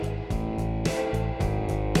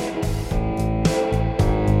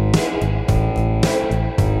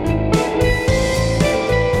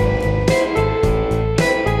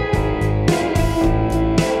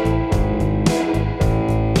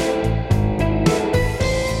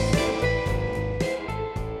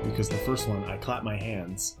first one, I clapped my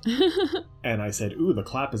hands. And I said, ooh, the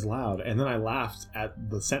clap is loud. And then I laughed at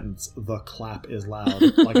the sentence, the clap is loud,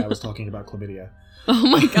 like I was talking about chlamydia. Oh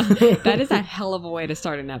my god, that is a hell of a way to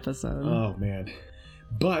start an episode. Oh, man.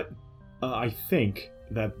 But I think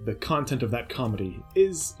that the content of that comedy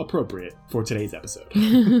is appropriate for today's episode.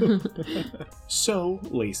 So,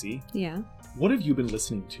 Lacey. Yeah? What have you been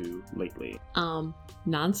listening to lately?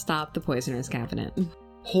 Nonstop The Poisoner's Cabinet.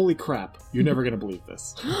 Holy crap, you're never gonna believe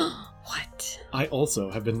this. What? I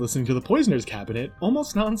also have been listening to The Poisoner's Cabinet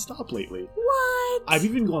almost non-stop lately. What? I've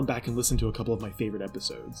even gone back and listened to a couple of my favorite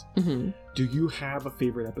episodes. Mm-hmm. Do you have a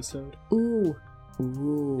favorite episode? Ooh.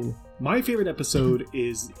 My favorite episode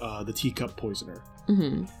is The Teacup Poisoner.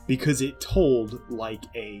 Mm-hmm. Because it told like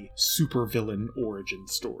a supervillain origin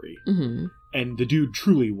story. Mm-hmm. And the dude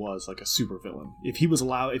truly was like a supervillain. If he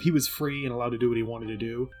was free and allowed to do what he wanted to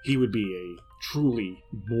do, he would be a truly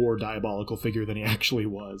more diabolical figure than he actually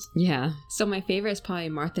was. Yeah. So my favorite is probably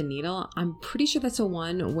Martha Needle. I'm pretty sure that's the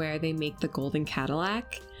one where they make the golden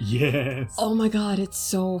Cadillac. Yes. Oh my god, it's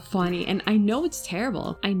so funny. And I know it's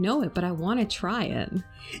terrible. I know it, but I want to try it.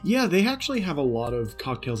 Yeah, they actually have a lot of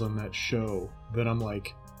cocktails on that show that I'm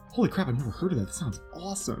like, holy crap, I've never heard of that. That sounds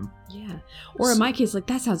awesome. Yeah. Or in my case, like,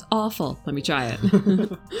 that sounds awful. Let me try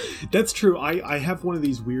it. That's true. I have one of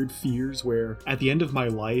these weird fears where at the end of my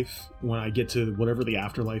life, when I get to whatever the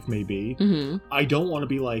afterlife may be, mm-hmm. I don't want to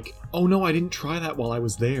be like, oh no, I didn't try that while I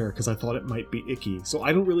was there because I thought it might be icky. So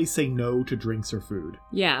I don't really say no to drinks or food.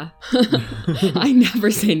 Yeah. I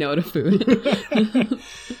never say no to food.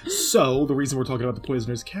 So the reason we're talking about The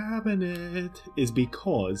Poisoner's Cabinet is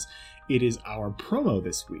because it is our promo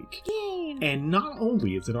this week. Yay! And not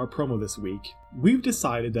only is it our promo this week, we've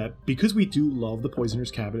decided that because we do love The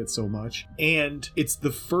Poisoner's Cabinet so much, and it's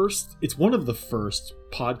one of the first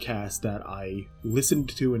podcasts that I listened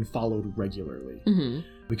to and followed regularly. Mm-hmm.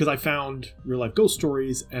 Because I found Real Life Ghost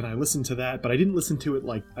Stories and I listened to that, but I didn't listen to it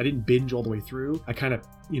like, I didn't binge all the way through. I kind of,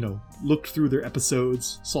 looked through their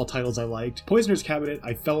episodes, saw titles I liked. Poisoner's Cabinet,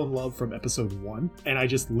 I fell in love from episode 1, and I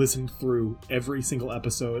just listened through every single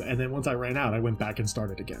episode, and then once I ran out, I went back and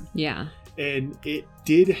started again. Yeah. And it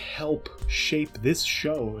did help shape this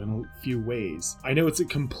show in a few ways. I know it's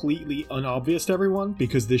completely unobvious to everyone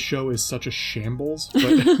because this show is such a shambles,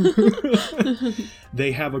 but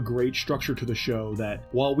they have a great structure to the show that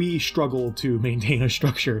while we struggle to maintain a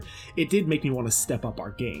structure, it did make me want to step up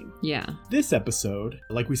our game. Yeah. This episode,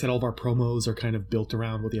 like we said, all of our promos are kind of built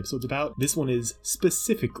around what the episode's about. This one is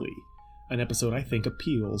specifically an episode I think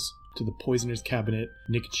appeals to the Poisoner's Cabinet,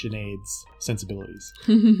 Nick and Sinead's sensibilities.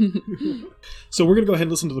 So we're going to go ahead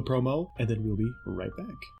and listen to the promo, and then we'll be right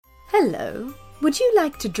back. Hello. Would you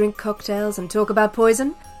like to drink cocktails and talk about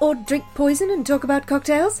poison? Or drink poison and talk about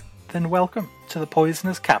cocktails? Then welcome to The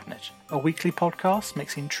Poisoner's Cabinet, a weekly podcast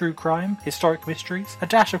mixing true crime, historic mysteries, a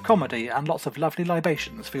dash of comedy, and lots of lovely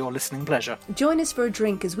libations for your listening pleasure. Join us for a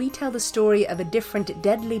drink as we tell the story of a different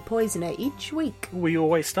deadly poisoner each week. We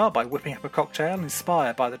always start by whipping up a cocktail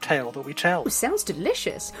inspired by the tale that we tell. Oh, sounds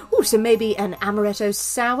delicious. Oh, so maybe an amaretto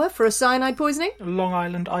sour for a cyanide poisoning? Long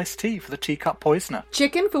Island iced tea for the teacup poisoner.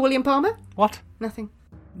 Chicken for William Palmer? What? Nothing.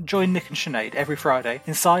 Join Nick and Sinead every Friday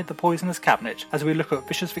inside the Poisoner's Cabinet as we look at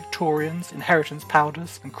vicious Victorians, inheritance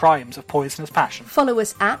powders, and crimes of poisonous passion. Follow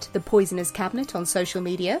us at The Poisoner's Cabinet on social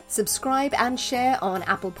media. Subscribe and share on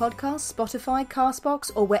Apple Podcasts, Spotify, Castbox,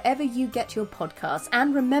 or wherever you get your podcasts.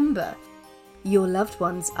 And remember, your loved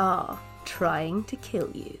ones are trying to kill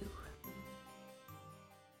you.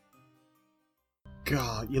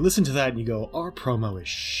 God, you listen to that and you go, our promo is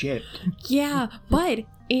shit. Yeah, but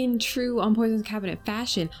in true On Poison's Cabinet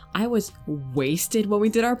fashion, I was wasted when we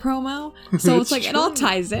did our promo. So it's like, it all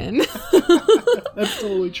ties in. That's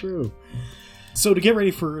totally true. So to get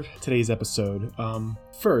ready for today's episode,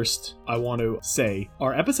 first, I want to say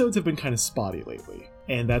our episodes have been kind of spotty lately.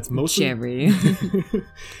 And that's mostly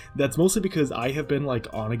that's mostly because I have been like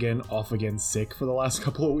on again, off again sick for the last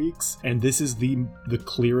couple of weeks. And this is the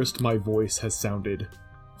clearest my voice has sounded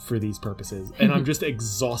for these purposes. And I'm just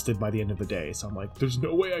exhausted by the end of the day. So I'm like, there's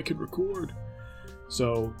no way I can record.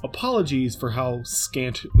 So apologies for how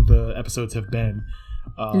scant the episodes have been.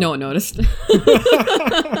 No one noticed.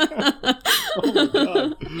 Oh my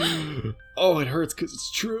god. Oh, it hurts because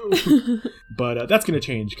it's true. But that's going to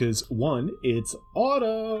change because, one, it's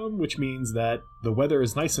autumn, which means that the weather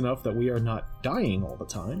is nice enough that we are not dying all the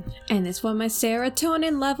time. And it's when my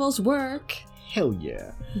serotonin levels work. Hell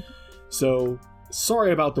yeah. So,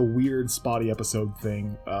 sorry about the weird spotty episode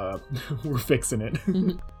thing. We're fixing it.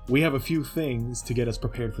 We have a few things to get us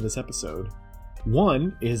prepared for this episode.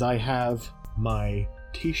 One is I have my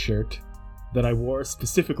t-shirt that I wore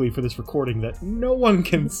specifically for this recording that no one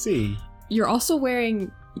can see. You're also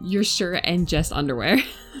wearing your shirt and just underwear.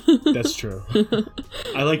 That's true.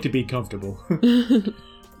 I like to be comfortable.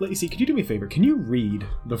 Lacey, could you do me a favor? Can you read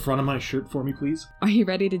the front of my shirt for me, please? Are you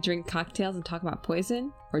ready to drink cocktails and talk about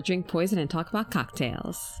poison? Or drink poison and talk about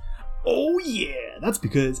cocktails? Oh yeah! That's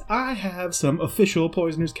because I have some official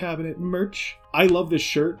Poisoner's Cabinet merch. I love this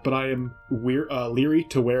shirt, but I am leery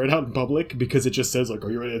to wear it out in public because it just says, like, are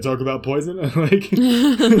you ready to talk about poison?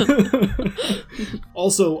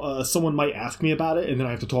 Also, someone might ask me about it, and then I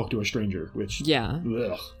have to talk to a stranger, which... Yeah.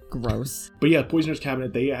 Ugh. Gross. But yeah, Poisoner's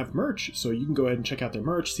Cabinet, they have merch, so you can go ahead and check out their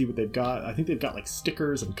merch, see what they've got. I think they've got, like,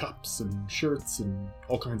 stickers and cups and shirts and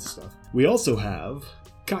all kinds of stuff. We also have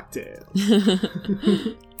cocktails.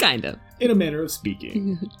 Kind of. In a manner of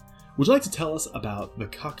speaking. Would you like to tell us about the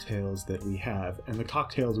cocktails that we have and the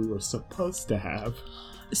cocktails we were supposed to have?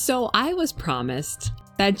 So I was promised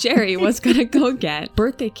that Jerry was going to go get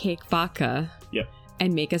birthday cake vodka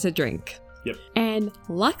and make us a drink. Yep. And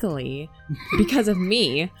luckily, because of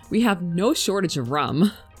me, we have no shortage of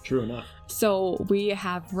rum. True enough. So we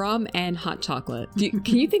have rum and hot chocolate.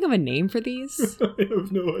 Can you think of a name for these? I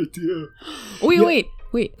have no idea.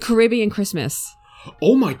 Wait. Caribbean Christmas.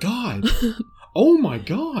 Oh my god. Oh my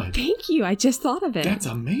god. Thank you. I just thought of it. That's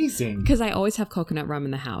amazing. Because I always have coconut rum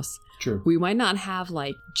in the house. True. We might not have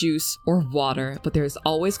like juice or water, but there's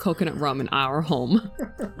always coconut rum in our home.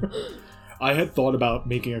 I had thought about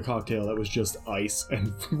making a cocktail that was just ice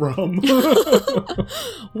and rum.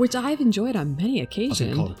 Which I've enjoyed on many occasions.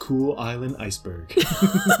 It's called Cool Island Iceberg.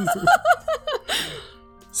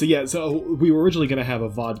 So we were originally going to have a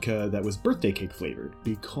vodka that was birthday cake flavored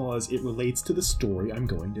because it relates to the story I'm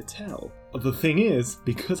going to tell. The thing is,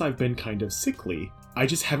 because I've been kind of sickly, I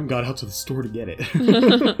just haven't got out to the store to get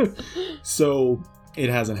it. So it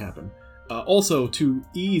hasn't happened. Also, to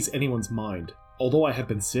ease anyone's mind, although I have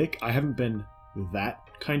been sick, I haven't been that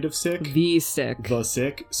kind of sick. The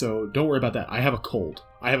sick. So don't worry about that. I have a cold.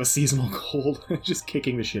 I have a seasonal cold just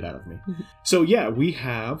kicking the shit out of me. So yeah, we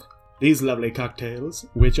have these lovely cocktails,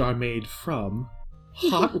 which are made from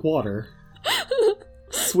hot water,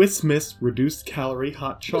 Swiss Miss reduced calorie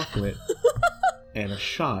hot chocolate, and a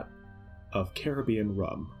shot of Caribbean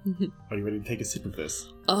rum. Are you ready to take a sip of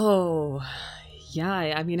this? Oh,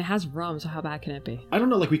 yeah. I mean, it has rum, so how bad can it be? I don't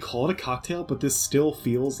know, like, we call it a cocktail, but this still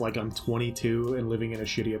feels like I'm 22 and living in a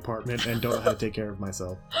shitty apartment and don't know how to take care of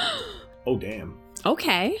myself. Oh, damn.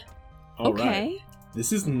 Okay. All okay. Right.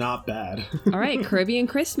 This is not bad. All right, Caribbean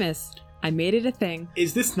Christmas. I made it a thing.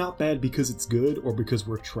 Is this not bad because it's good or because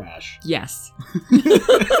we're trash? Yes.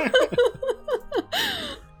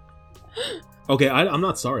 Okay, I'm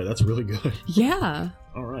not sorry. That's really good. Yeah.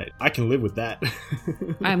 All right. I can live with that.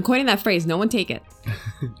 I'm coining that phrase. No one take it.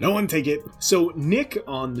 No one take it. So Nick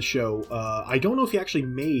on the show, I don't know if he actually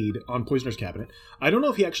made on Poisoner's Cabinet. I don't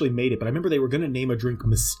know if he actually made it, but I remember they were going to name a drink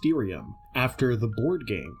Mysterium after the board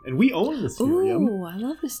game. And we own Mysterium. Ooh, I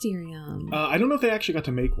love Mysterium. I don't know if they actually got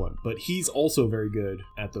to make one, but he's also very good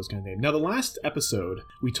at those kind of names. Now, the last episode,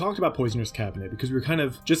 we talked about Poisoner's Cabinet because we were kind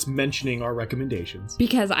of just mentioning our recommendations.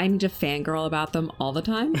 Because I need to fangirl about them all the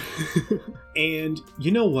time. And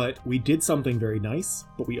you know what? We did something very nice,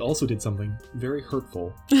 but we also did something very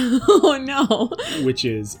hurtful. Oh, no. Which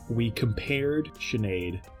is, we compared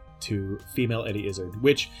Sinead to female Eddie Izzard,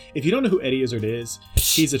 which, if you don't know who Eddie Izzard is,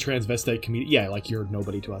 he's a transvestite comedian. Yeah, like you're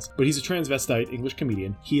nobody to us. But he's a transvestite English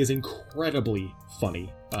comedian. He is incredibly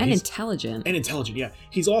funny. And intelligent. And intelligent, yeah.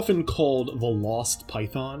 He's often called the Lost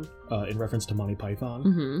Python, in reference to Monty Python.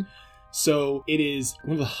 Mm-hmm. So it is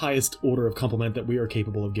one of the highest order of compliment that we are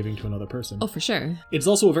capable of giving to another person. Oh, for sure. It's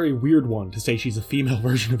also a very weird one to say she's a female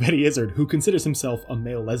version of Eddie Izzard, who considers himself a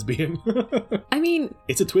male lesbian. I mean...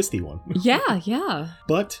 It's a twisty one. Yeah.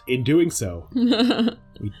 But in doing so,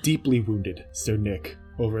 we deeply wounded Sir Nick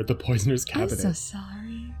over at the Poisoner's Cabinet. I'm so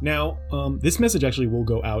sorry. Now, this message actually will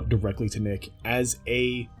go out directly to Nick as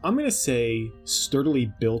a, I'm going to say,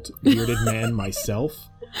 sturdily built, bearded man myself,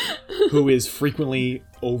 who is frequently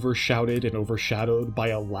overshouted and overshadowed by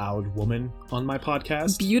a loud woman on my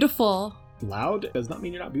podcast. Beautiful. Loud does not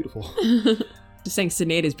mean you're not beautiful. Just saying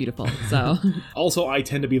Sinead is beautiful, so. Also, I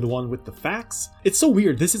tend to be the one with the facts. It's so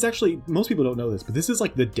weird. This is actually, most people don't know this, but this is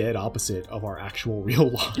like the dead opposite of our actual real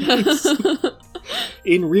lives.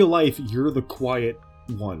 In real life, you're the quiet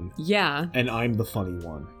one. Yeah. And I'm the funny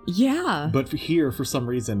one. Yeah. But here, for some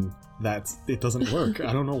reason, it doesn't work.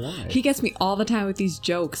 I don't know why. He gets me all the time with these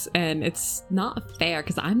jokes, and it's not fair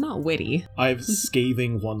because I'm not witty. I have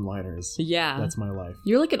scathing one-liners. Yeah. That's my life.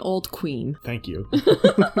 You're like an old queen. Thank you.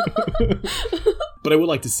 But I would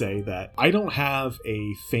like to say that I don't have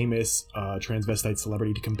a famous transvestite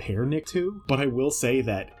celebrity to compare Nick to, but I will say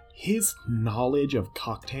that his knowledge of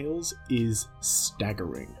cocktails is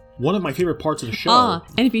staggering. One of my favorite parts of the show.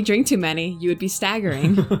 And if you drink too many, you would be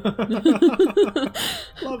staggering.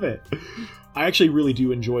 Love it. I actually really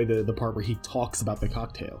do enjoy the part where he talks about the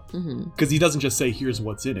cocktail. Because he doesn't just say, here's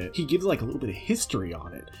what's in it. He gives like a little bit of history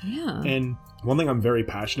on it. Yeah. And one thing I'm very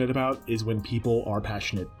passionate about is when people are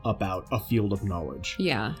passionate about a field of knowledge.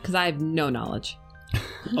 Yeah, because I have no knowledge.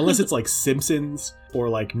 Unless it's like Simpsons or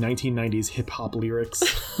like 1990s hip hop lyrics.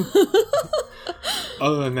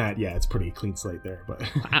 Other than that, yeah, it's pretty clean slate there. But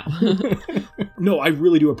Wow. No, I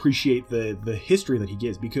really do appreciate the history that he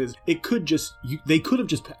gives, because it could just they could have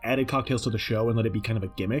just added cocktails to the show and let it be kind of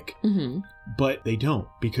a gimmick, but they don't,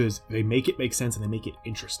 because they make it make sense and they make it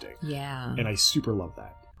interesting. Yeah. And I super love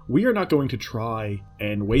that. We are not going to try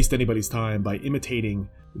and waste anybody's time by imitating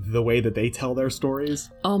the way that they tell their stories.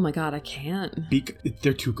 Oh my god, I can't.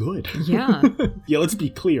 They're too good. Yeah. Yeah, let's be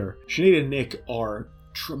clear. Sinead and Nick are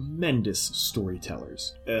tremendous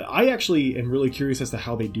storytellers. I actually am really curious as to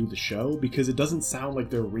how they do the show, because it doesn't sound like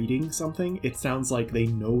they're reading something. It sounds like they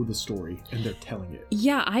know the story and they're telling it.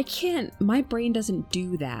 Yeah, I can't. My brain doesn't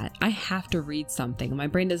do that. I have to read something. My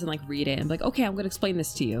brain doesn't like read it and be like, okay, I'm going to explain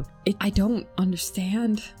this to you. I don't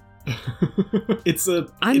understand.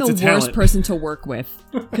 I'm the worst person to work with,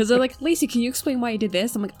 because they're like, Lacey, can you explain why you did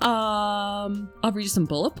this? I'm like, I'll read you some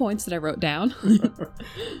bullet points that I wrote down.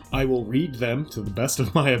 I will read them to the best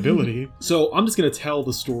of my ability. So I'm just going to tell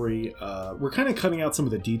the story. We're kind of cutting out some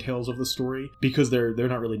of the details of the story because they're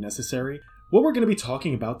not really necessary. What we're going to be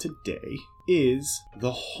talking about today is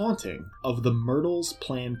the haunting of the Myrtles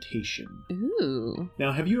Plantation. Ooh.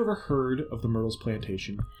 Now, have you ever heard of the Myrtles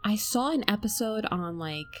Plantation? I saw an episode on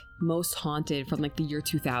like Most Haunted from like the year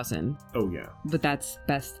 2000. Oh, yeah. But that's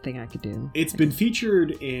best thing I could do. It's been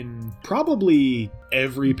featured in probably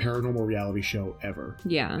every paranormal reality show ever.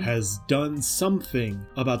 Yeah. Has done something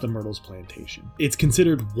about the Myrtles Plantation. It's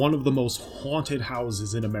considered one of the most haunted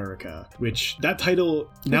houses in America, which that title...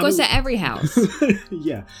 It goes to every house.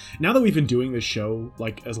 Yeah. Now that we've been doing this show,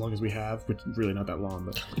 like, as long as we have, which really not that long,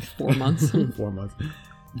 but... Like 4 months. 4 months.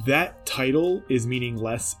 That title is meaning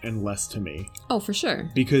less and less to me. Oh, for sure.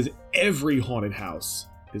 Because every haunted house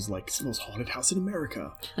is like, it's the most haunted house in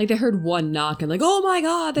America. Like, they heard one knock and like, oh my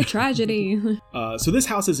god, the tragedy. So this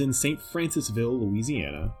house is in St. Francisville,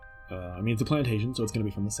 Louisiana. I mean, it's a plantation, so it's going to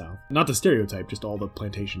be from the South. Not the stereotype, just all the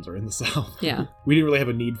plantations are in the South. Yeah. We didn't really have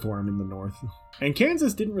a need for them in the North. And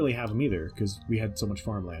Kansas didn't really have them either, because we had so much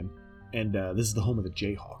farmland. And this is the home of the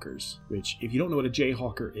Jayhawkers, which, if you don't know what a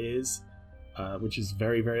Jayhawker is, which is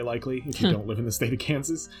very, very likely if you don't live in the state of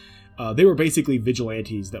Kansas, they were basically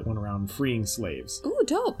vigilantes that went around freeing slaves. Ooh,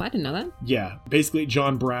 dope. I didn't know that. Yeah. Basically,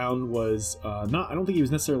 John Brown was I don't think he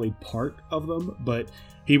was necessarily part of them, but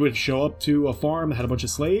he would show up to a farm that had a bunch of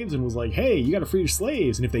slaves and was like, hey, you gotta free your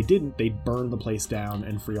slaves. And if they didn't, they'd burn the place down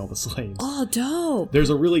and free all the slaves. Oh, dope.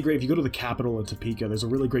 There's a really great, if you go to the Capitol in Topeka, there's a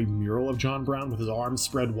really great mural of John Brown with his arms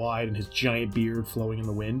spread wide and his giant beard flowing in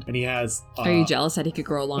the wind. And he has... Are you jealous that he could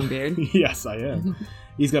grow a long beard? Yes, I am.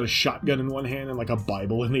 He's got a shotgun in one hand and like a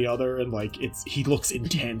Bible in the other, and like he looks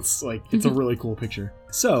intense. Like, it's a really cool picture.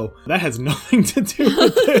 So that has nothing to do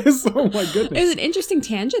with this. Oh my goodness. It was an interesting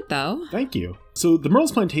tangent, though. Thank you. So the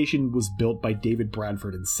Myrtles Plantation was built by David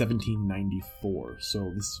Bradford in 1794.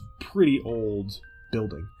 So this is pretty old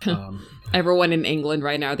building. Everyone in England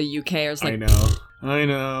right now, the UK, is like, I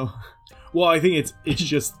know. Well, I think it's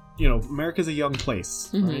just, America's a young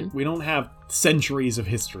place, right? We don't have centuries of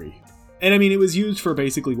history. And I mean, it was used for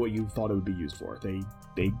basically what you thought it would be used for. They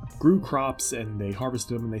grew crops and they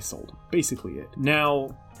harvested them and they sold them. Basically it.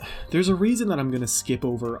 Now, there's a reason that I'm going to skip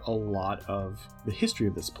over a lot of the history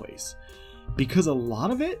of this place. Because a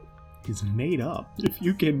lot of it is made up, if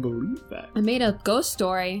you can believe that. A made up ghost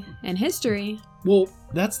story and history. Well,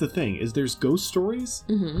 that's the thing, is there's ghost stories,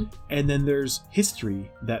 and then there's history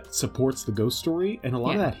that supports the ghost story, and a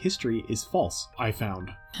lot of that history is false, I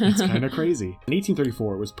found. It's kind of crazy. In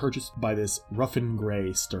 1834, it was purchased by this Ruffin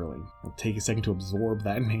Gray Sterling. I'll take a second to absorb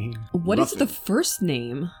that name. What is the first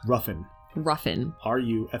name? Ruffin. Ruffin.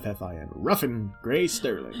 Ruffin. Ruffin Gray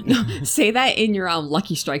Sterling. Say that in your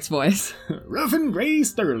Lucky Strikes voice. Ruffin Gray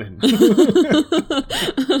Sterling. Oh,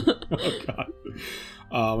 God.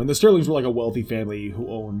 And the Sterlings were like a wealthy family who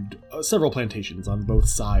owned several plantations on both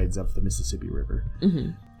sides of the Mississippi River.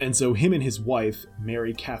 And so him and his wife,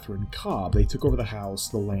 Mary Catherine Cobb, they took over the house,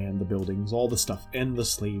 the land, the buildings, all the stuff, and the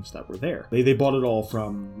slaves that were there. They bought it all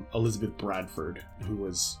from Elizabeth Bradford, who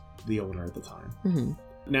was the owner at the time.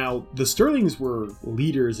 Now, the Sterlings were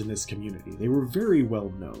leaders in this community. They were very well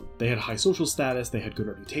known. They had high social status, they had good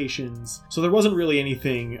reputations. So there wasn't really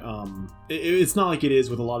anything, it's not like it is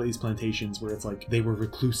with a lot of these plantations where it's like they were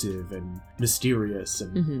reclusive and mysterious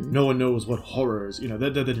and no one knows what horrors,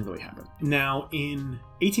 that didn't really happen. Now, in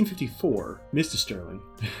 1854, Mr. Sterling,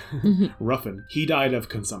 Ruffin, he died of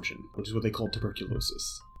consumption, which is what they called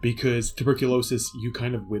tuberculosis. Because tuberculosis, you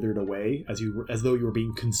kind of withered away as though you were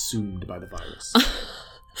being consumed by the virus.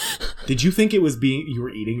 Did you think it was you were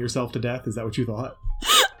eating yourself to death? Is that what you thought?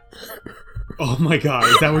 Oh my god,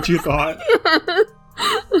 is that what you thought?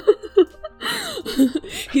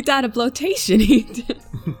 He died of bloatation. He did.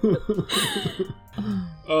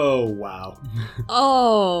 Oh, wow.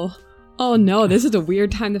 Oh no, this is a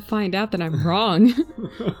weird time to find out that I'm wrong.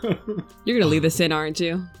 You're gonna leave this in, aren't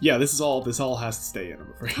you? Yeah, this all has to stay in,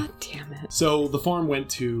 I'm afraid. God damn it. So the farm went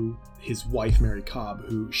to his wife, Mary Cobb,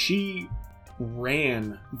 who she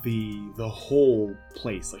ran the whole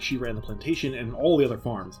place. Like, she ran the plantation and all the other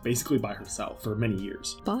farms basically by herself for many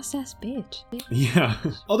years. Boss ass bitch. Yeah.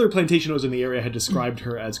 Other plantation owners in the area had described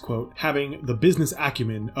her as, quote, having the business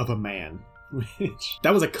acumen of a man. Which,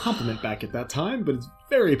 that was a compliment back at that time, but it's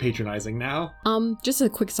very patronizing now. Just a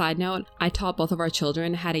quick side note, I taught both of our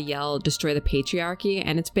children how to yell, destroy the patriarchy,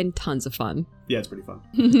 and it's been tons of fun. Yeah, it's pretty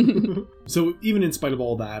fun. So even in spite of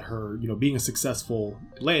all that, her, being a successful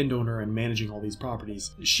landowner and managing all these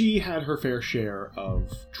properties, she had her fair share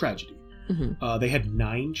of tragedy. They had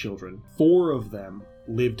 9 children. 4 of them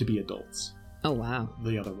lived to be adults. Oh, wow.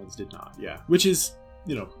 The other ones did not, yeah. Which is,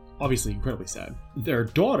 obviously incredibly sad. Their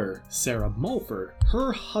daughter, Sarah Mulford,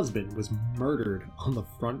 her husband was murdered on the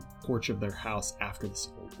front porch of their house after the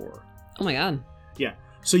Civil War. Oh my god. Yeah.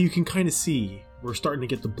 So you can kind of see we're starting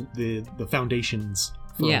to get the foundations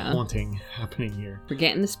for haunting happening here. We're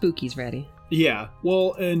getting the spookies ready. Yeah.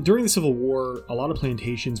 Well, and during the Civil War, a lot of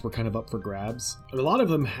plantations were kind of up for grabs. A lot of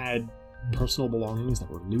them had personal belongings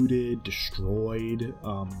that were looted, destroyed,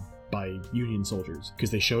 by Union soldiers,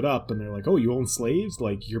 because they showed up and they're like, oh, you own slaves?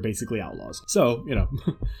 Like, you're basically outlaws. So,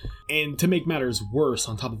 and to make matters worse,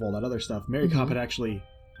 on top of all that other stuff, Mary Cobb had actually,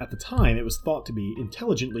 at the time, it was thought to be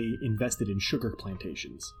intelligently invested in sugar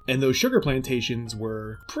plantations. And those sugar plantations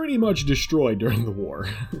were pretty much destroyed during the war.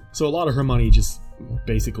 So a lot of her money just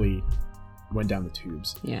basically went down the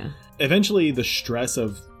tubes. Yeah. Eventually, the stress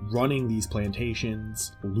of running these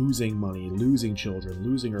plantations, losing money, losing children,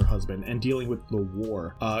 losing her husband, and dealing with the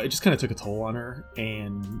war, it just kind of took a toll on her,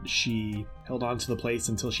 and she held on to the place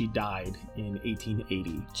until she died in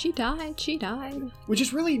 1880. She died. Which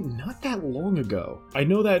is really not that long ago. I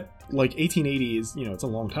know that, 1880 is, it's a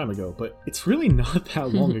long time ago, but it's really not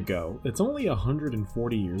that long ago. It's only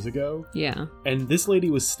 140 years ago. Yeah. And this lady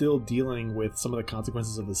was still dealing with some of the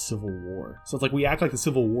consequences of the Civil War. So it's like we act like the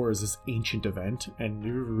Civil War is this ancient event, and it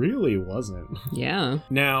really wasn't. Yeah.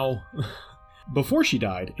 Now, before she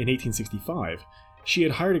died in 1865, she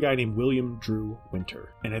had hired a guy named William Drew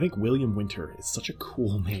Winter. And I think William Winter is such a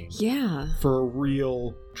cool name. Yeah. For a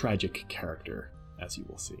real tragic character, as you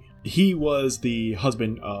will see. He was the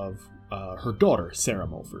husband of her daughter, Sarah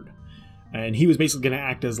Mulford. And he was basically going to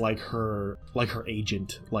act as her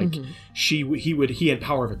agent. He had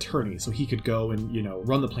power of attorney, so he could go and,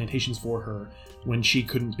 run the plantations for her when she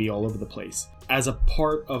couldn't be all over the place. As a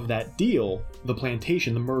part of that deal, the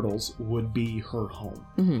plantation, the Myrtles, would be her home.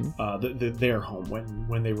 Their home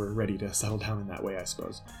when they were ready to settle down in that way, I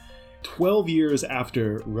suppose. 12 years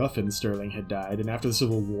after Ruffin Sterling had died, and after the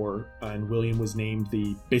Civil War, and William was named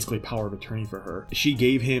the basically power of attorney for her, she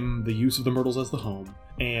gave him the use of the Myrtles as the home.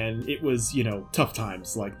 And it was, tough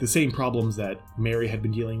times. Like, the same problems that Mary had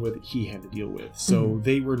been dealing with, he had to deal with. So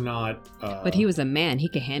they were not... but he was a man. He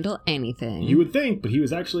could handle anything. You would think, but he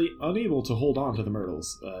was actually unable to hold on to the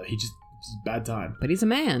Myrtles. He just... bad time. But he's a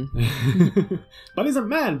man. But he's a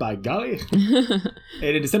man, by golly.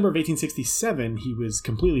 And in December of 1867, he was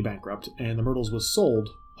completely bankrupt, and the Myrtles was sold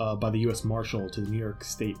by the U.S. Marshal to the New York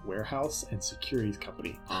State Warehouse and Securities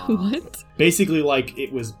Company. What? Basically,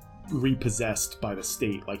 it was repossessed by the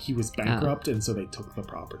state. He was bankrupt, and so they took the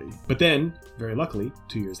property. But then, very luckily,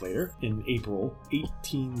 2 years later, in April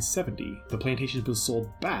 1870, the plantation was sold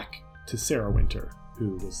back to Sarah Winter,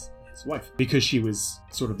 who was his wife, because she was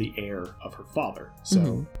sort of the heir of her father.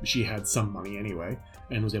 So she had some money anyway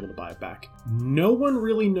and was able to buy it back. No one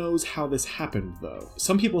really knows how this happened, though.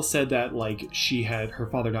 Some people said that her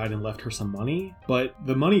father died and left her some money, but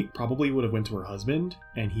the money probably would have went to her husband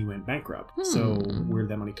and he went bankrupt. So where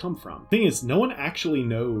did that money come from? Thing is, no one actually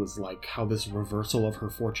knows how this reversal of her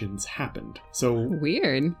fortunes happened. So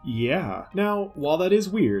weird. Yeah. Now, while that is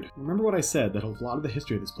weird, remember what I said, that a lot of the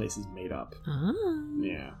history of this place is made up. Ah.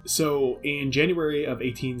 Yeah. So So, in January of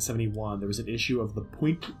 1871, there was an issue of the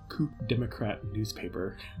Point Coupe Democrat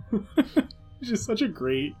newspaper. Which is such a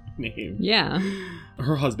great name. Yeah.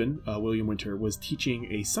 Her husband, William Winter, was teaching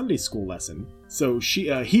a Sunday school lesson. So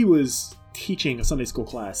he was teaching a Sunday school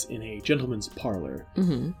class in a gentleman's parlor,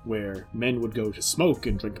 where men would go to smoke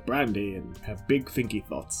and drink brandy and have big thinky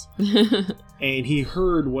thoughts. And he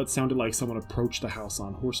heard what sounded like someone approach the house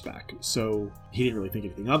on horseback. So he didn't really think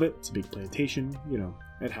anything of it. It's a big plantation. You know,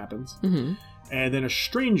 it happens. And then a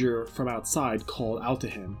stranger from outside called out to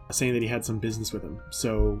him, saying that he had some business with him.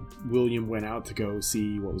 So William went out to go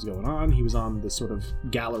see what was going on. He was on the sort of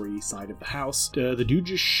gallery side of the house. The dude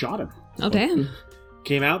just shot him. Oh, damn.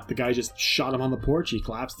 Came out, the guy just shot him on the porch, he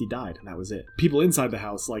collapsed, he died, and that was it. People inside the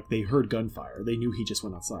house, like, they heard gunfire. They knew he just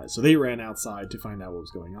went outside. So they ran outside to find out what was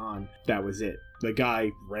going on. That was it. The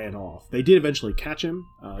guy ran off. They did eventually catch him.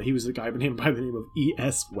 He was a guy by the name of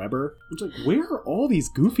E.S. Weber. I was like, where are all these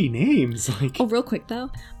goofy names? Like, oh, real quick, though.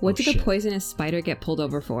 What did the poisonous spider get pulled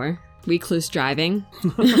over for? Recluse driving?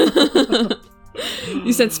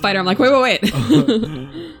 You said spider. I'm like, wait.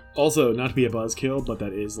 Also, not to be a buzzkill, but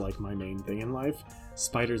that is, like, my main thing in life.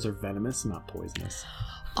 Spiders are venomous, not poisonous.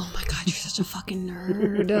 Oh my god, you're such a fucking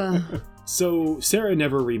nerd. So, Sarah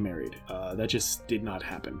never remarried. That just did not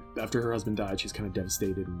happen. After her husband died, she's kind of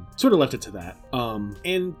devastated and sort of left it to that.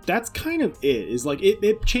 And that's kind of it. Is like,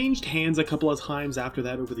 it changed hands a couple of times after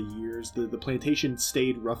that over the years. The plantation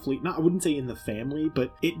stayed roughly, I wouldn't say in the family,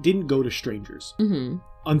 but it didn't go to strangers.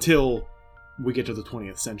 Until we get to the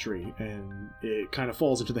 20th century, and it kind of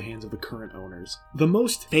falls into the hands of the current owners. The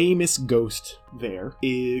most famous ghost there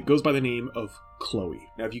goes by the name of Chloe.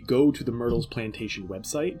 Now, if you go to the Myrtles Plantation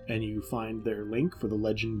website and you find their link for the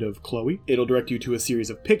legend of Chloe, it'll direct you to a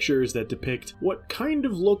series of pictures that depict what kind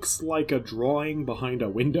of looks like a drawing behind a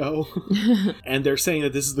window. And they're saying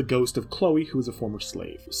that this is the ghost of Chloe, who was a former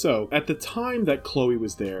slave. So, at the time that Chloe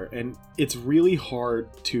was there, and it's really hard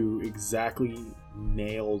to exactly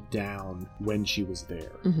nail down when she was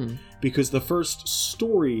there, because the first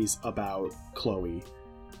stories about Chloe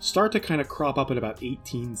start to kind of crop up at about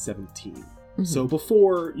 1817. So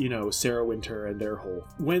before, Sarah Winter and their whole,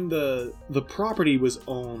 when the property was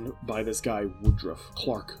owned by this guy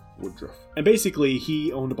Clark Woodruff, and basically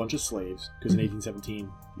he owned a bunch of slaves, because in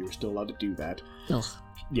 1817 you were still allowed to do that. Ugh.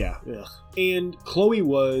 Yeah, ugh. And Chloe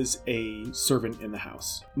was a servant in the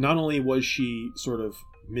house. Not only was she sort of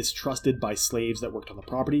mistrusted by slaves that worked on the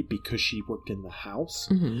property because she worked in the house,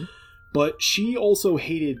 but she also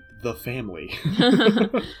hated the family.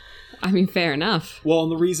 I mean, fair enough. Well,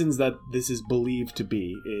 and the reasons that this is believed to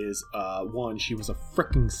be is, one, she was a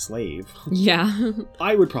frickin' slave. Yeah.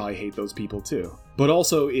 I would probably hate those people too. But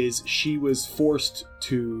also is she was forced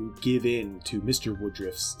to give in to Mr.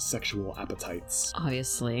 Woodruff's sexual appetites.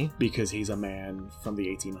 Obviously. Because he's a man from the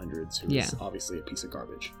 1800s who is obviously a piece of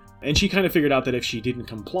garbage. And she kind of figured out that if she didn't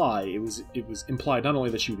comply, it was implied not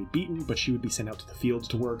only that she would be beaten, but she would be sent out to the fields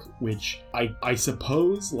to work, which I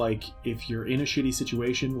suppose, like, if you're in a shitty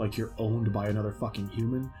situation, like you're owned by another fucking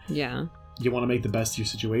human. Yeah. You want to make the best of your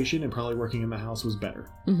situation, and probably working in the house was better.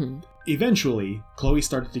 Eventually, Chloe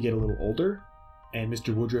started to get a little older, and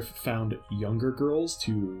Mr. Woodruff found younger girls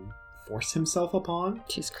to force himself upon.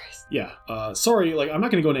 Jesus Christ. Yeah. Sorry, like, I'm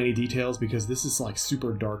not going to go into any details because this is, like,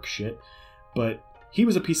 super dark shit, but he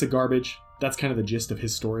was a piece of garbage. That's kind of the gist of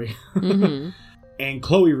his story. And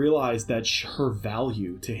Chloe realized that her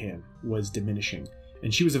value to him was diminishing,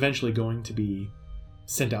 and she was eventually going to be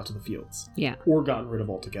sent out to the fields. Yeah. Or gotten rid of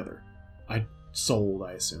altogether. Sold,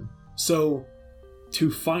 I assume. So, to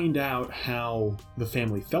find out how the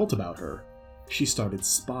family felt about her, she started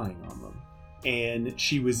spying on them. And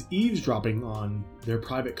she was eavesdropping on their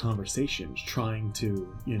private conversations, trying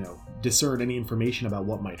to, discern any information about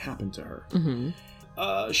what might happen to her.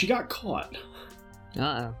 She got caught.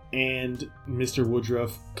 Uh-oh. And Mr.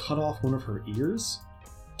 Woodruff cut off one of her ears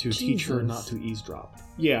to teach her not to eavesdrop.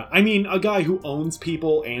 Yeah, I mean, a guy who owns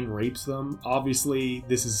people and rapes them, obviously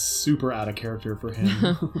this is super out of character for him.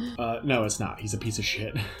 No, it's not. He's a piece of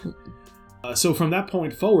shit. So from that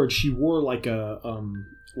point forward, she wore like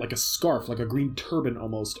a scarf, like a green turban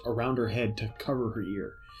almost, around her head to cover her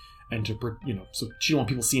ear. And to, so she didn't want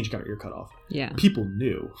people seeing she got her ear cut off. Yeah. People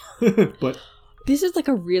knew. But this is like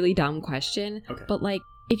a really dumb question. Okay. But like,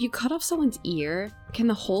 if you cut off someone's ear, can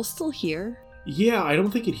the hole still hear? Yeah, I don't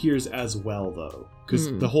think it hears as well though. Because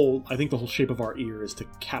I think the whole shape of our ear is to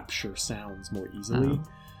capture sounds more easily. Oh.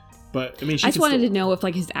 But I mean, I just wanted to know if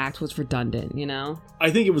like his act was redundant, I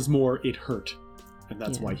think it was more, it hurt. And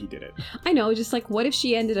that's why he did it. I know, just like, what if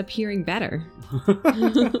she ended up hearing better?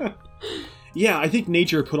 Yeah, I think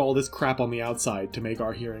nature put all this crap on the outside to make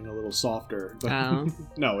our hearing a little softer. But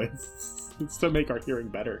no, it's to make our hearing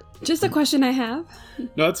better. Just a question I have.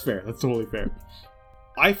 No, that's fair. That's totally fair.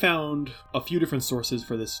 I found a few different sources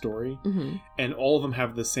for this story, and all of them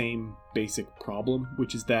have the same basic problem,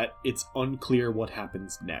 which is that it's unclear what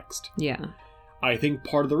happens next. Yeah. I think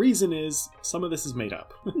part of the reason is some of this is made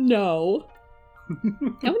up. No.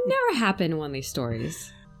 That would never happen in one of these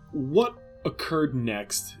stories. What occurred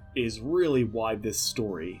next is really why this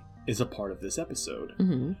story is a part of this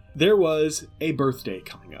episode. There was a birthday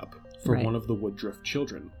coming up for one of the Woodruff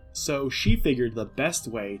children. So she figured the best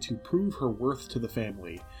way to prove her worth to the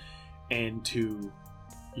family and to,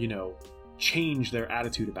 change their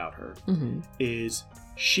attitude about her is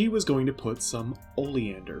she was going to put some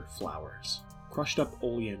oleander flowers, crushed up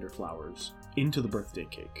oleander flowers, into the birthday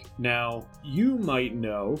cake. Now, you might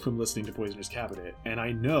know from listening to Poisoner's Cabinet, and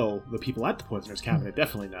I know the people at the Poisoner's Cabinet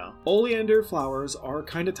definitely know, oleander flowers are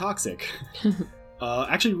kind of toxic.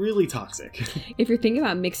 Actually really toxic. If you're thinking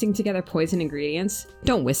about mixing together poison ingredients,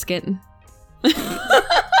 don't whisk it.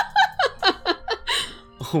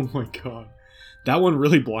 Oh my god. That one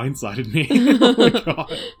really blindsided me. Oh my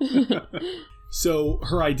god. So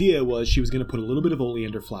her idea was she was going to put a little bit of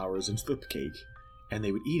oleander flowers into the cake, and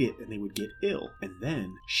they would eat it and they would get ill, and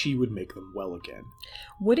then she would make them well again.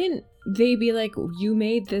 Wouldn't they be like, you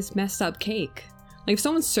made this messed up cake? Like if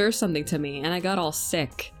someone served something to me and I got all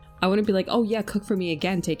sick, I wouldn't be like, oh yeah, cook for me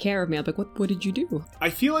again, take care of me. I'll be like, what did you do? I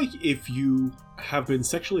feel like if you have been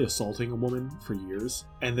sexually assaulting a woman for years,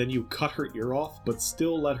 and then you cut her ear off, but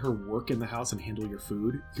still let her work in the house and handle your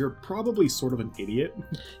food, you're probably sort of an idiot.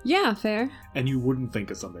 Yeah, fair. And you wouldn't think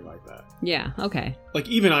of something like that. Yeah, okay. Like,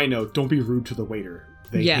 even I know, don't be rude to the waiter.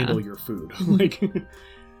 They handle your food. Like,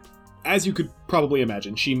 as you could probably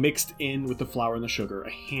imagine, she mixed in with the flour and the sugar a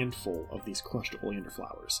handful of these crushed oleander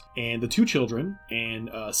flowers. And the two children, and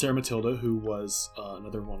Sarah Matilda, who was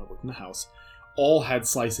another one that worked in the house, all had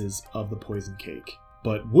slices of the poison cake.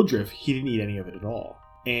 But Woodruff, he didn't eat any of it at all.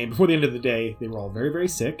 And before the end of the day, they were all very, very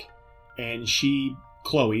sick. And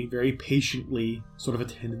Chloe, very patiently sort of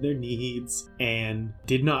attended their needs and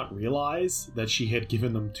did not realize that she had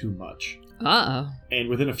given them too much. Uh-oh. And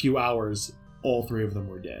within a few hours, all three of them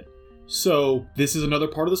were dead. So this is another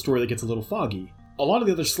part of the story that gets a little foggy. A lot of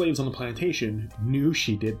the other slaves on the plantation knew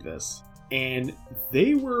she did this, and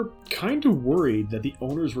they were kind of worried that the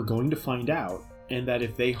owners were going to find out, and that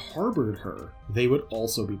if they harbored her, they would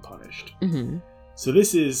also be punished. So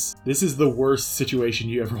this is the worst situation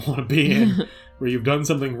you ever want to be in, where you've done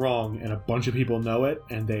something wrong and a bunch of people know it,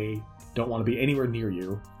 and they don't want to be anywhere near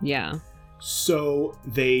you. Yeah. So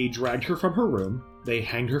they dragged her from her room, they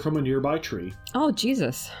hanged her from a nearby tree. Oh,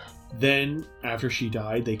 Jesus. Then, after she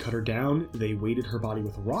died, they cut her down, they weighted her body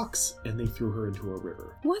with rocks, and they threw her into a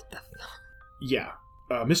river. What the fuck? Yeah.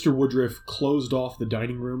 Mr. Woodruff closed off the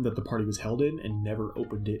dining room that the party was held in and never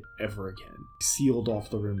opened it ever again. Sealed off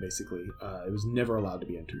the room, basically. It was never allowed to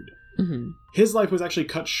be entered. His life was actually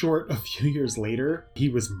cut short a few years later. He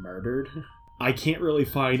was murdered. I can't really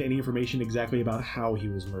find any information exactly about how he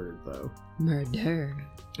was murdered, though. Murdered.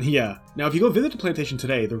 Yeah. Now, if you go visit the plantation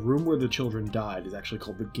today, the room where the children died is actually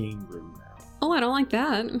called the game room now. Oh, I don't like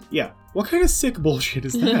that. Yeah. What kind of sick bullshit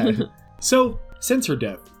is that? So, since her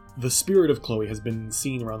death, the spirit of Chloe has been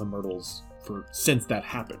seen around the Myrtles since that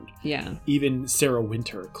happened. Yeah. Even Sarah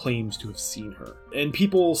Winter claims to have seen her. And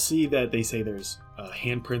people see that, they say there's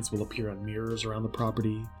handprints will appear on mirrors around the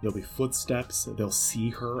property. There'll be footsteps. They'll see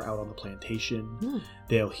her out on the plantation.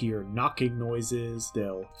 They'll hear knocking noises.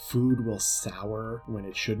 Food will sour when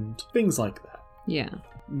it shouldn't. Things like that. Yeah.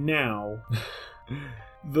 Now,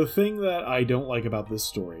 the thing that I don't like about this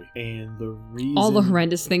story, and the reason... all the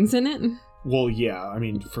horrendous things in it? Well, yeah, I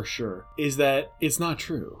mean, for sure, is that it's not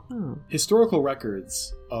true. Oh. Historical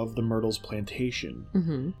records of the Myrtles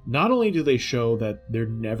plantation, not only do they show that there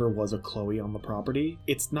never was a Chloe on the property,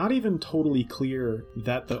 it's not even totally clear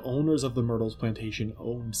that the owners of the Myrtles plantation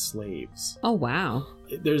owned slaves. Oh, wow.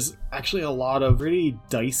 There's actually a lot of pretty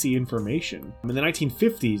dicey information. In the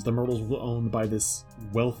 1950s, the Myrtles were owned by this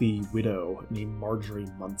wealthy widow named Marjorie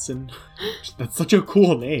Munson. That's such a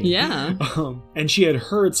cool name. Yeah. And she had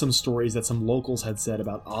heard some stories that some locals had said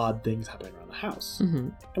about odd things happening around the house.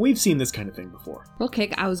 And we've seen this kind of thing before. Real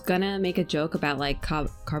quick, I was gonna make a joke about like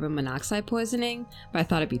carbon monoxide poisoning, but I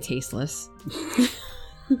thought it'd be tasteless.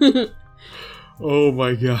 Oh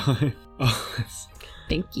my god.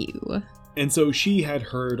 Thank you. And so she had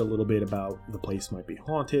heard a little bit about the place might be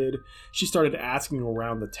haunted. She started asking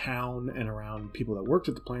around the town and around people that worked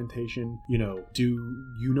at the plantation, do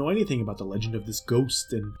you know anything about the legend of this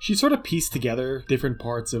ghost? And she sort of pieced together different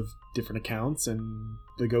parts of different accounts, and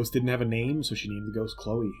the ghost didn't have a name, so she named the ghost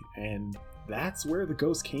Chloe. And that's where the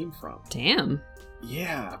ghost came from. Damn.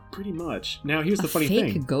 Yeah, pretty much. Now, here's the funny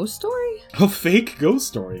thing. A fake ghost story? A fake ghost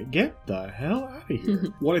story? Get the hell out of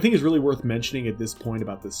here. What I think is really worth mentioning at this point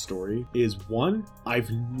about this story is, one,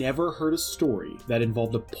 I've never heard a story that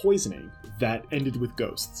involved a poisoning that ended with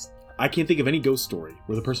ghosts. I can't think of any ghost story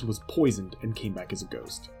where the person was poisoned and came back as a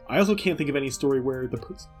ghost. I also can't think of any story where the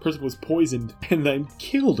person was poisoned and then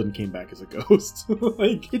killed and came back as a ghost.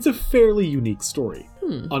 It's a fairly unique story.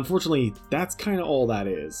 Unfortunately, that's kind of all that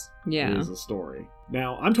is. Yeah. It is a story.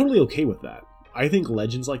 Now, I'm totally okay with that. I think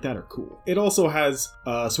legends like that are cool. It also has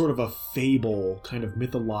sort of a fable, kind of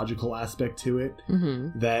mythological aspect to it,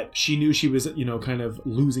 that she knew she was, kind of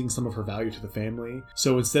losing some of her value to the family.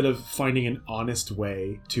 So instead of finding an honest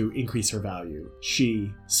way to increase her value,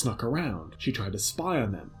 she snuck around. She tried to spy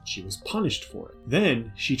on them. She was punished for it.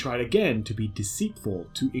 Then she tried again to be deceitful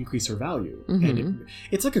to increase her value. And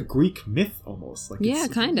it's like a Greek myth almost.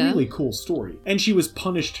 It's kind of. A really cool story. And she was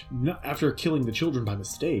punished not after killing the children by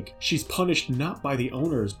mistake. She's punished not by the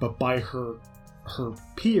owners, but by her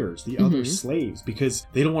peers, the other slaves, because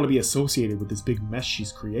they don't want to be associated with this big mess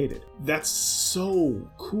she's created. That's so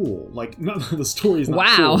cool. The story is not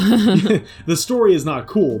cool. The story is not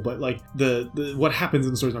cool, but the what happens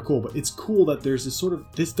in the story is not cool, but it's cool that there's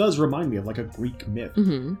this does remind me of a Greek myth.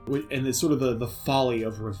 And it's sort of the folly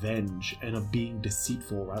of revenge and of being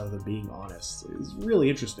deceitful rather than being honest. It's really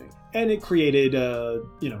interesting. And it created a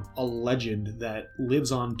legend that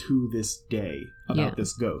lives on to this day about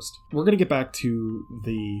this ghost. We're going to get back to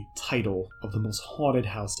the title of the most haunted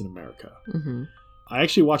house in America. I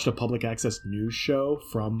actually watched a public access news show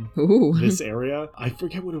from this area. I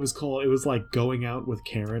forget what it was called. It was Going Out with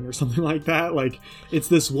Karen or something like that. It's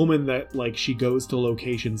this woman that she goes to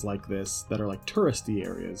locations like this that are touristy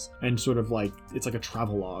areas and sort of it's like a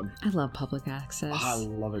travelogue. I love public access. I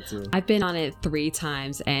love it too. I've been on it 3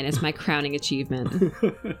 times and it's my crowning achievement.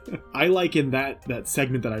 I like in that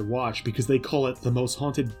segment that I watch because they call it the most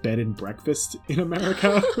haunted bed and breakfast in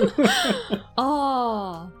America.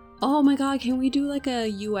 Oh my god, can we do a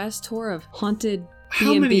US tour of haunted B&Bs?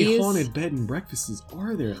 How many haunted bed and breakfasts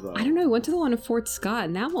are there though? I don't know. I went to the one in Fort Scott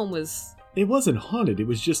and that one was... It wasn't haunted, it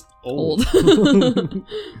was just old.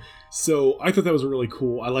 So I thought that was really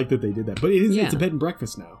cool. I like that they did that. But it's a bed and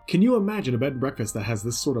breakfast now. Can you imagine a bed and breakfast that has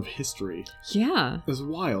this sort of history? Yeah. It's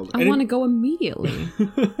wild. I want to go immediately.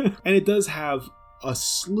 And it does have a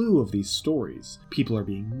slew of these stories. People are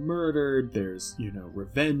being murdered, there's,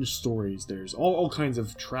 revenge stories, there's all kinds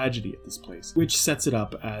of tragedy at this place, which sets it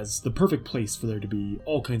up as the perfect place for there to be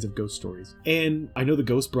all kinds of ghost stories. And I know the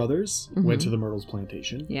Ghost Brothers went to the Myrtles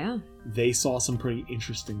plantation. Yeah. They saw some pretty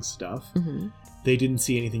interesting stuff. They didn't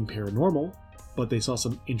see anything paranormal, but they saw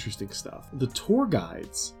some interesting stuff. The tour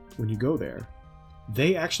guides, when you go there,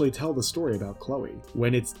 they actually tell the story about Chloe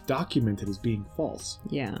when it's documented as being false.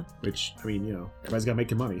 Yeah. Which, everybody's got to make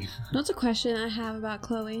their money. That's a question I have about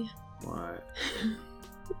Chloe. What?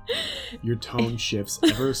 Your tone shifts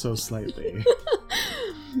ever so slightly.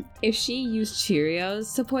 If she used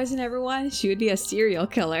Cheerios to poison everyone, she would be a serial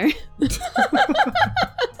killer.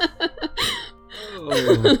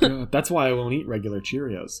 Oh, God. That's why I won't eat regular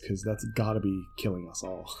Cheerios, because that's got to be killing us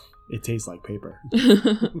all. It tastes like paper.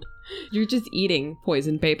 You're just eating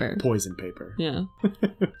poisoned paper. Poison paper. Yeah.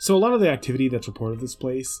 So a lot of the activity that's reported of this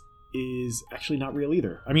place is actually not real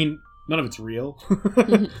either. None of it's real.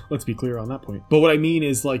 Let's be clear on that point. But what I mean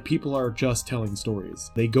is, people are just telling stories.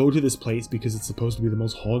 They go to this place because it's supposed to be the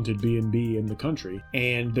most haunted B&B in the country,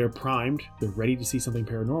 and they're primed. They're ready to see something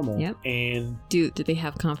paranormal. Yep. And do they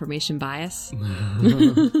have confirmation bias?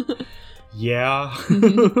 Yeah.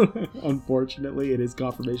 Unfortunately, it is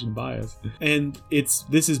confirmation bias. And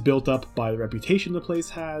this is built up by the reputation the place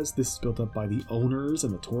has. This is built up by the owners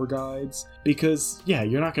and the tour guides. Because,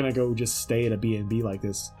 you're not going to go just stay at a B&B like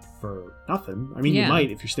this for nothing. You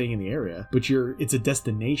might if you're staying in the area, but it's a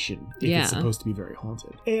destination if it's supposed to be very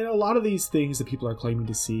haunted. And a lot of these things that people are claiming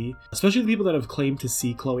to see, especially the people that have claimed to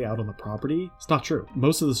see Chloe out on the property, it's not true.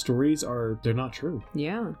 Most of the stories they're not true.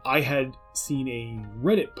 Yeah. I had seen a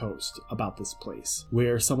Reddit post about this place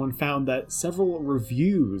where someone found that several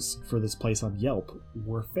reviews for this place on Yelp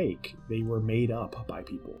were fake. They were made up by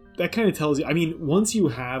people. That kind of tells you, once you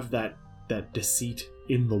have that deceit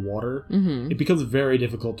in the water, it becomes very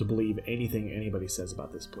difficult to believe anything anybody says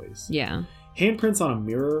about this place. Yeah. Handprints on a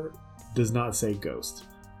mirror does not say ghost.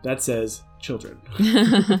 that says children.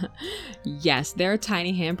 Yes, there are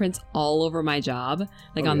tiny handprints all over my job,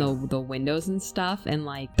 like on the windows and stuff, and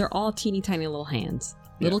like they're all teeny tiny little hands.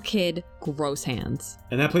 Little kid, gross hands.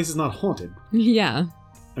 And that place is not haunted. Yeah.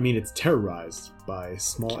 I mean, it's terrorized by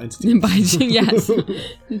small entities. Yes.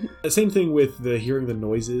 Same thing with the hearing the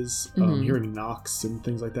noises, hearing knocks and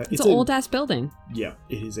things like that. It's an old-ass building. Yeah,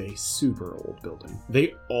 it is a super old building.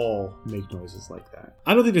 They all make noises like that.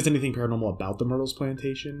 I don't think there's anything paranormal about the Myrtles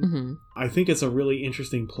Plantation. I think it's a really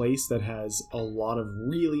interesting place that has a lot of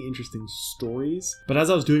really interesting stories. But as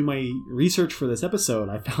I was doing my research for this episode,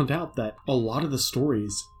 I found out that a lot of the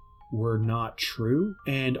stories were not true,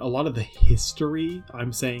 and a lot of the history,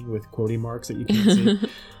 I'm saying with quoting marks that you can't see,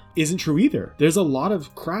 isn't true either. There's a lot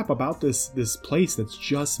of crap about this place that's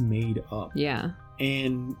just made up. Yeah.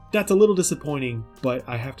 And that's a little disappointing, but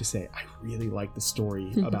I have to say, I really like the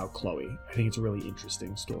story about Chloe. I think it's a really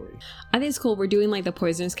interesting story. I think it's cool. We're doing like the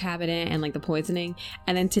poisoner's cabinet and like the poisoning.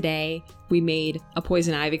 And then today we made a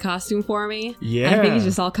poison ivy costume for me. Yeah. I think it's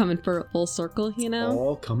just all coming for full circle, you know?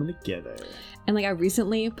 All coming together. And like I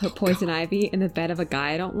recently put poison ivy in the bed of a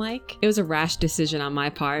guy I don't like. It was a rash decision on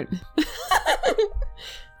my part.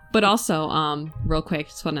 But also, real quick,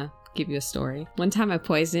 just want to give you a story. One time I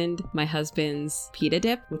poisoned my husband's pita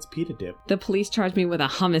dip. What's pita dip? The police charged me with a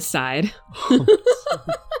homicide.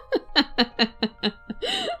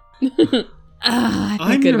 I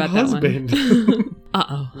feel good about husband. that one.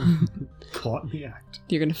 Uh-oh. Caught in the act.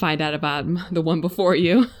 You're going to find out about the one before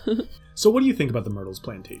you. So what do you think about the Myrtles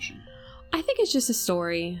Plantation? I think it's just a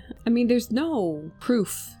story. I mean, there's no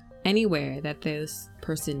proof anywhere that this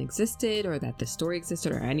person existed or that the story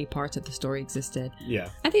existed or any parts of the story existed. Yeah.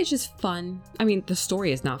 I think it's just fun. I mean, the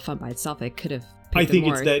story is not fun by itself. It could have I think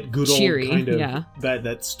it's that good cheery, old kind of yeah.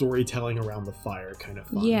 that storytelling around the fire kind of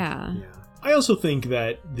fun. Yeah. I also think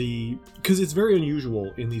that because it's very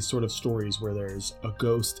unusual in these sort of stories where there's a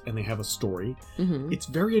ghost and they have a story, it's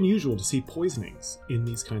very unusual to see poisonings in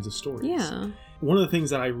these kinds of stories. Yeah. One of the things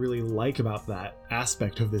that I really like about that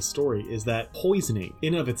aspect of this story is that poisoning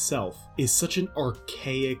in and of itself is such an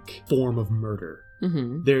archaic form of murder.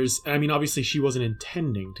 Obviously she wasn't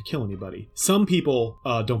intending to kill anybody. Some people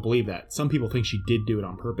don't believe that. Some people think she did do it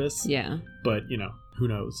on purpose. Yeah. But, who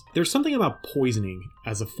knows? There's something about poisoning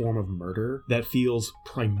as a form of murder that feels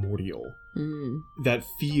primordial. That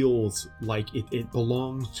feels like it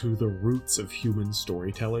belongs to the roots of human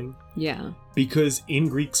storytelling. Yeah. Because in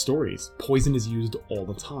Greek stories, poison is used all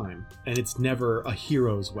the time, and it's never a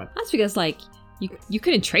hero's weapon. That's because, you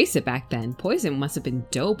couldn't trace it back then. Poison must have been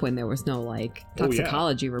dope when there was no,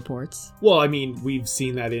 toxicology reports. Well, I mean, we've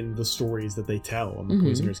seen that in the stories that they tell on the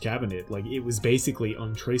Poisoner's Cabinet. It was basically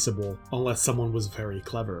untraceable unless someone was very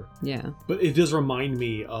clever. Yeah. But it does remind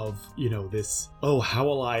me of, this, how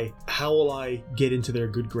will I get into their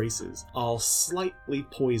good graces? I'll slightly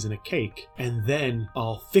poison a cake, and then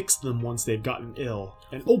I'll fix them once they've gotten ill.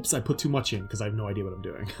 And oops, I put too much in because I have no idea what I'm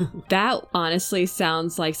doing. That honestly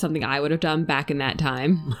sounds like something I would have done back in that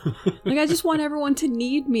time. I just want everyone to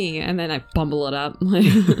need me, and then I bumble it up.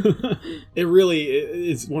 It really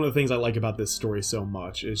is one of the things I like about this story so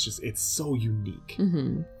much. It's so unique.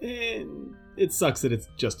 And it sucks that it's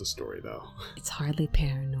just a story, though. It's hardly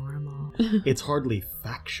paranormal. It's hardly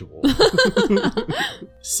factual.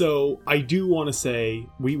 So I do want to say,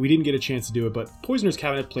 we didn't get a chance to do it, but Poisoner's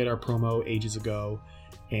Cabinet played our promo ages ago.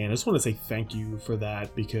 And I just want to say thank you for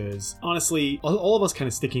that, because honestly, all of us kind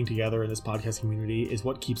of sticking together in this podcast community is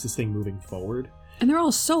what keeps this thing moving forward. And they're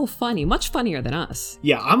all so funny, much funnier than us.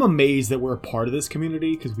 Yeah, I'm amazed that we're a part of this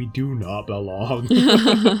community, because we do not belong.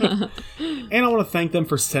 And I want to thank them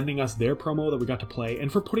for sending us their promo that we got to play, and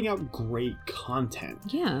for putting out great content.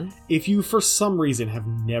 Yeah. If you, for some reason, have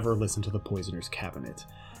never listened to the Poisoner's Cabinet,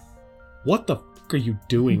 what the are you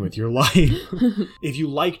doing with your life? If you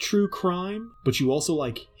like true crime, but you also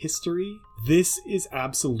like history, this is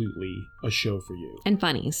absolutely a show for you. And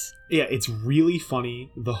funnies. Yeah, it's really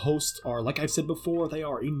funny. The hosts are, like I've said before, they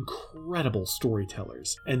are incredible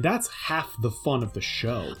storytellers. And that's half the fun of the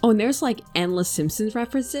show. Oh, and there's endless Simpsons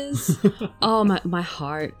references. Oh, my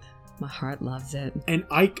heart. My heart loves it. And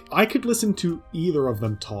I could listen to either of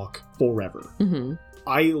them talk forever.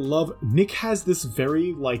 I love, Nick has this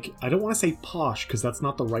very, I don't want to say posh, because that's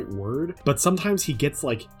not the right word, but sometimes he gets,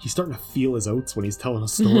 he's starting to feel his oats when he's telling a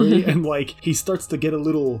story, and, he starts to get a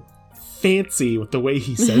little fancy with the way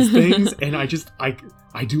he says things, and I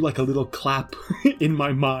do, a little clap in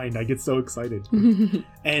my mind. I get so excited.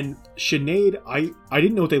 And Sinead, I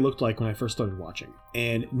didn't know what they looked like when I first started watching,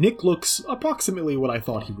 and Nick looks approximately what I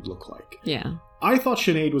thought he would look like. Yeah. I thought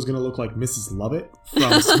Sinead was going to look like Mrs. Lovett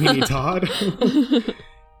from Sweeney Todd.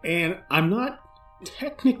 And I'm not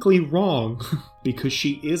technically wrong because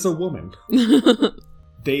she is a woman.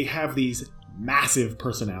 They have these massive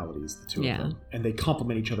personalities, the two of them, and they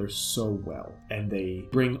complement each other so well. And they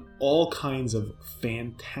bring all kinds of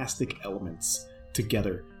fantastic elements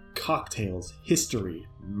together. Cocktails, history,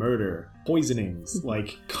 murder, poisonings,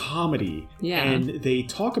 like comedy. Yeah. And they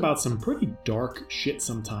talk about some pretty dark shit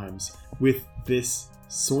sometimes with this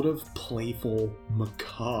sort of playful,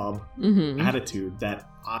 macabre attitude that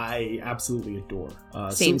I absolutely adore.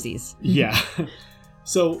 Samesies. Yeah.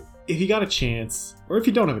 So if you got a chance, or if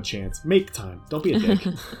you don't have a chance, make time. Don't be a dick.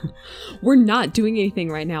 We're not doing anything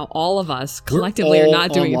right now. All of us collectively are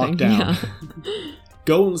not doing anything. Yeah.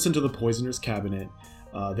 Go and listen to The Poisoner's Cabinet.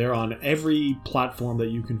 They're on every platform that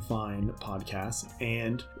you can find podcasts,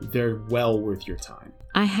 and they're well worth your time.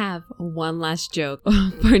 I have one last joke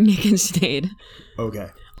for Nick and Sinead. Okay.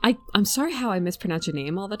 I'm sorry how I mispronounce your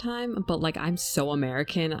name all the time, but like I'm so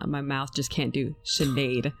American, my mouth just can't do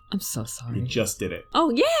Sinead. I'm so sorry. You just did it. Oh,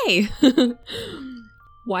 yay!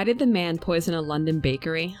 Why did the man poison a London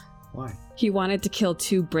bakery? Why? He wanted to kill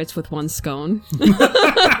 2 Brits with 1 scone.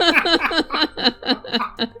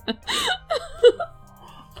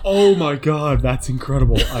 Oh my god, that's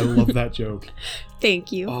incredible. I love that joke.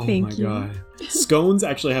 Thank you. Oh Thank you. God. Scones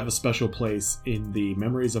actually have a special place in the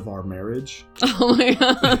memories of our marriage. Oh my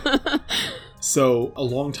god. So, a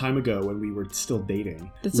long time ago when we were still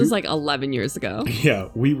dating... This was like 11 years ago. Yeah,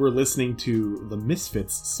 we were listening to the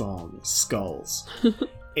Misfits song, Skulls.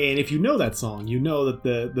 And if you know that song, you know that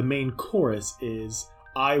the main chorus is,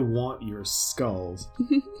 I want your skulls.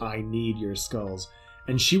 I need your skulls.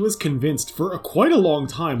 And she was convinced for quite a long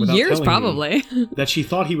time without telling probably. me that she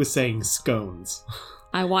thought he was saying scones.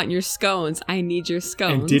 I want your scones. I need your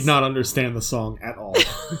scones. And did not understand the song at all.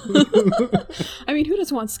 I mean, who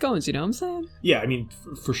doesn't want scones, you know what I'm saying? Yeah, I mean,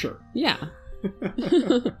 for sure. Yeah.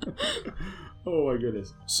 Oh my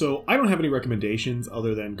goodness. So I don't have any recommendations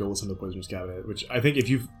other than go listen to The Poisoner's Cabinet, which I think if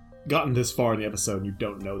you've gotten this far in the episode and you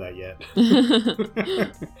don't know that yet,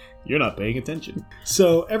 you're not paying attention.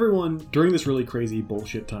 So everyone, during this really crazy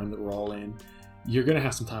bullshit time that we're all in, you're going to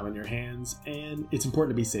have some time on your hands, and it's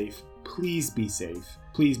important to be safe. Please be safe.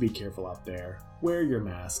 Please be careful out there. Wear your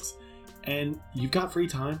masks. And you've got free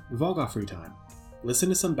time. We've all got free time. Listen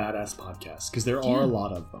to some badass podcasts, because there are a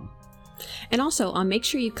lot of them. And also, make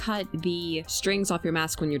sure you cut the strings off your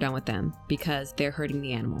mask when you're done with them, because they're hurting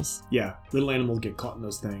the animals. Yeah, little animals get caught in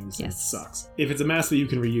those things. Yes. It sucks. If it's a mask that you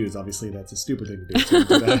can reuse, obviously that's a stupid thing to do. So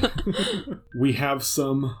don't do that. We have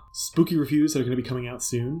some spooky reviews that are going to be coming out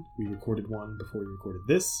soon. We recorded one before we recorded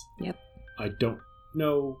this. Yep. I don't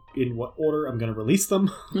know in what order I'm going to release them.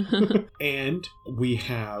 And we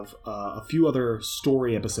have a few other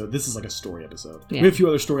story episodes. This is like a story episode. Yeah. We have a few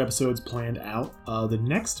other story episodes planned out. The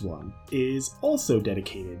next one is also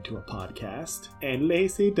dedicated to a podcast, and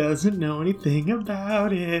Lacey doesn't know anything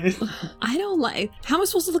about it. I don't like... How am I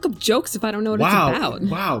supposed to look up jokes if I don't know what it's about?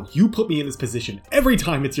 Wow, you put me in this position every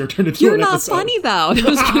time it's your turn to do an episode. You're not funny, though. I'm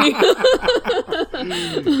just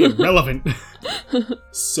kidding. Irrelevant.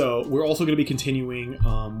 So we're also going to be continuing.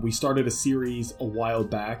 We started a series a while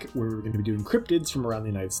back where we were going to be doing cryptids from around the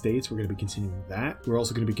United States. We're going to be continuing that. We're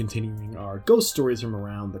also going to be continuing our ghost stories from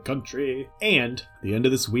around the country. And at the end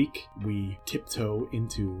of this week, we tiptoe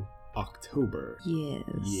into October.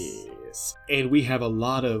 Yes. And we have a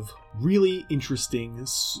lot of really interesting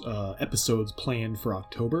episodes planned for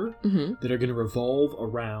October that are going to revolve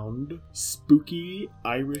around spooky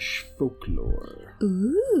Irish folklore.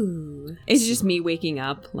 Ooh. It's just me waking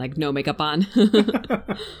up, like no makeup on.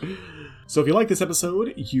 So if you like this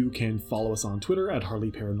episode, you can follow us on Twitter at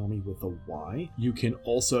Hardly Paranormal with a Y. You can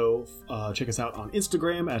also check us out on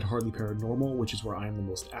Instagram at Hardly Paranormal, which is where I am the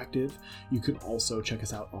most active. You can also check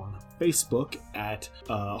us out on Facebook at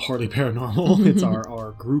Hardly Paranormal. It's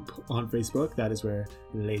our group on Facebook. That is where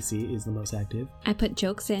Lacey is the most active. I put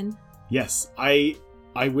jokes in. Yes, I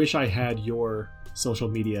wish I had your social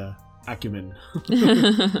media acumen.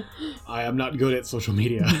 I am not good at social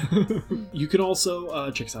media. You can also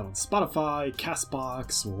check us out on Spotify,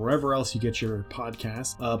 Castbox, wherever else you get your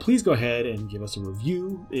podcast. Please go ahead and give us a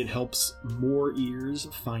review. It helps more ears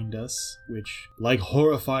find us, which, like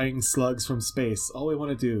horrifying slugs from space, all we want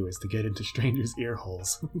to do is to get into strangers' ear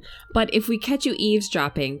holes. But if we catch you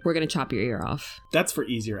eavesdropping, we're going to chop your ear off. That's for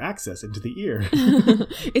easier access into the ear.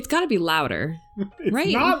 It's got to be louder.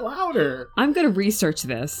 It's not louder. I'm going to research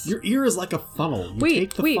this. Your ear is like a funnel. You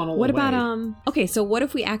take the funnel what away. about, okay, so what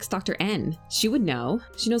if we ask Dr. N? She would know.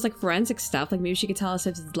 She knows, like, forensic stuff. Like, maybe she could tell us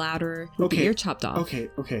if it's louder with the ear chopped off.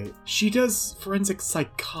 Okay. She does forensic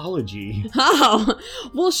psychology. Oh,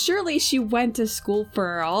 well, surely she went to school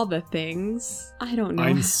for all the things. I don't know.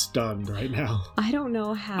 I'm stunned right now. I don't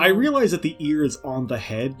know how. I realize that the ear is on the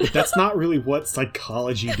head, but that's not really what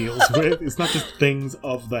psychology deals with. It's not just things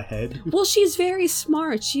of the head. Well, she's very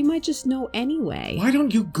smart. She might just know anyway. Why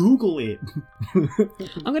don't you Google it?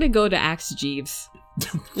 I'm gonna go to Ask Jeeves.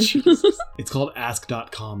 Jesus. It's called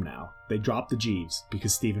ask.com now. They dropped the Jeeves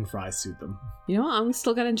because Stephen Fry sued them. You know what? I'm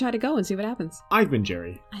still gonna try to go and see what happens. I've been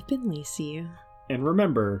Jerry. I've been Lacey. And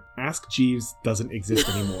remember, Ask Jeeves doesn't exist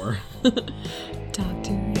anymore.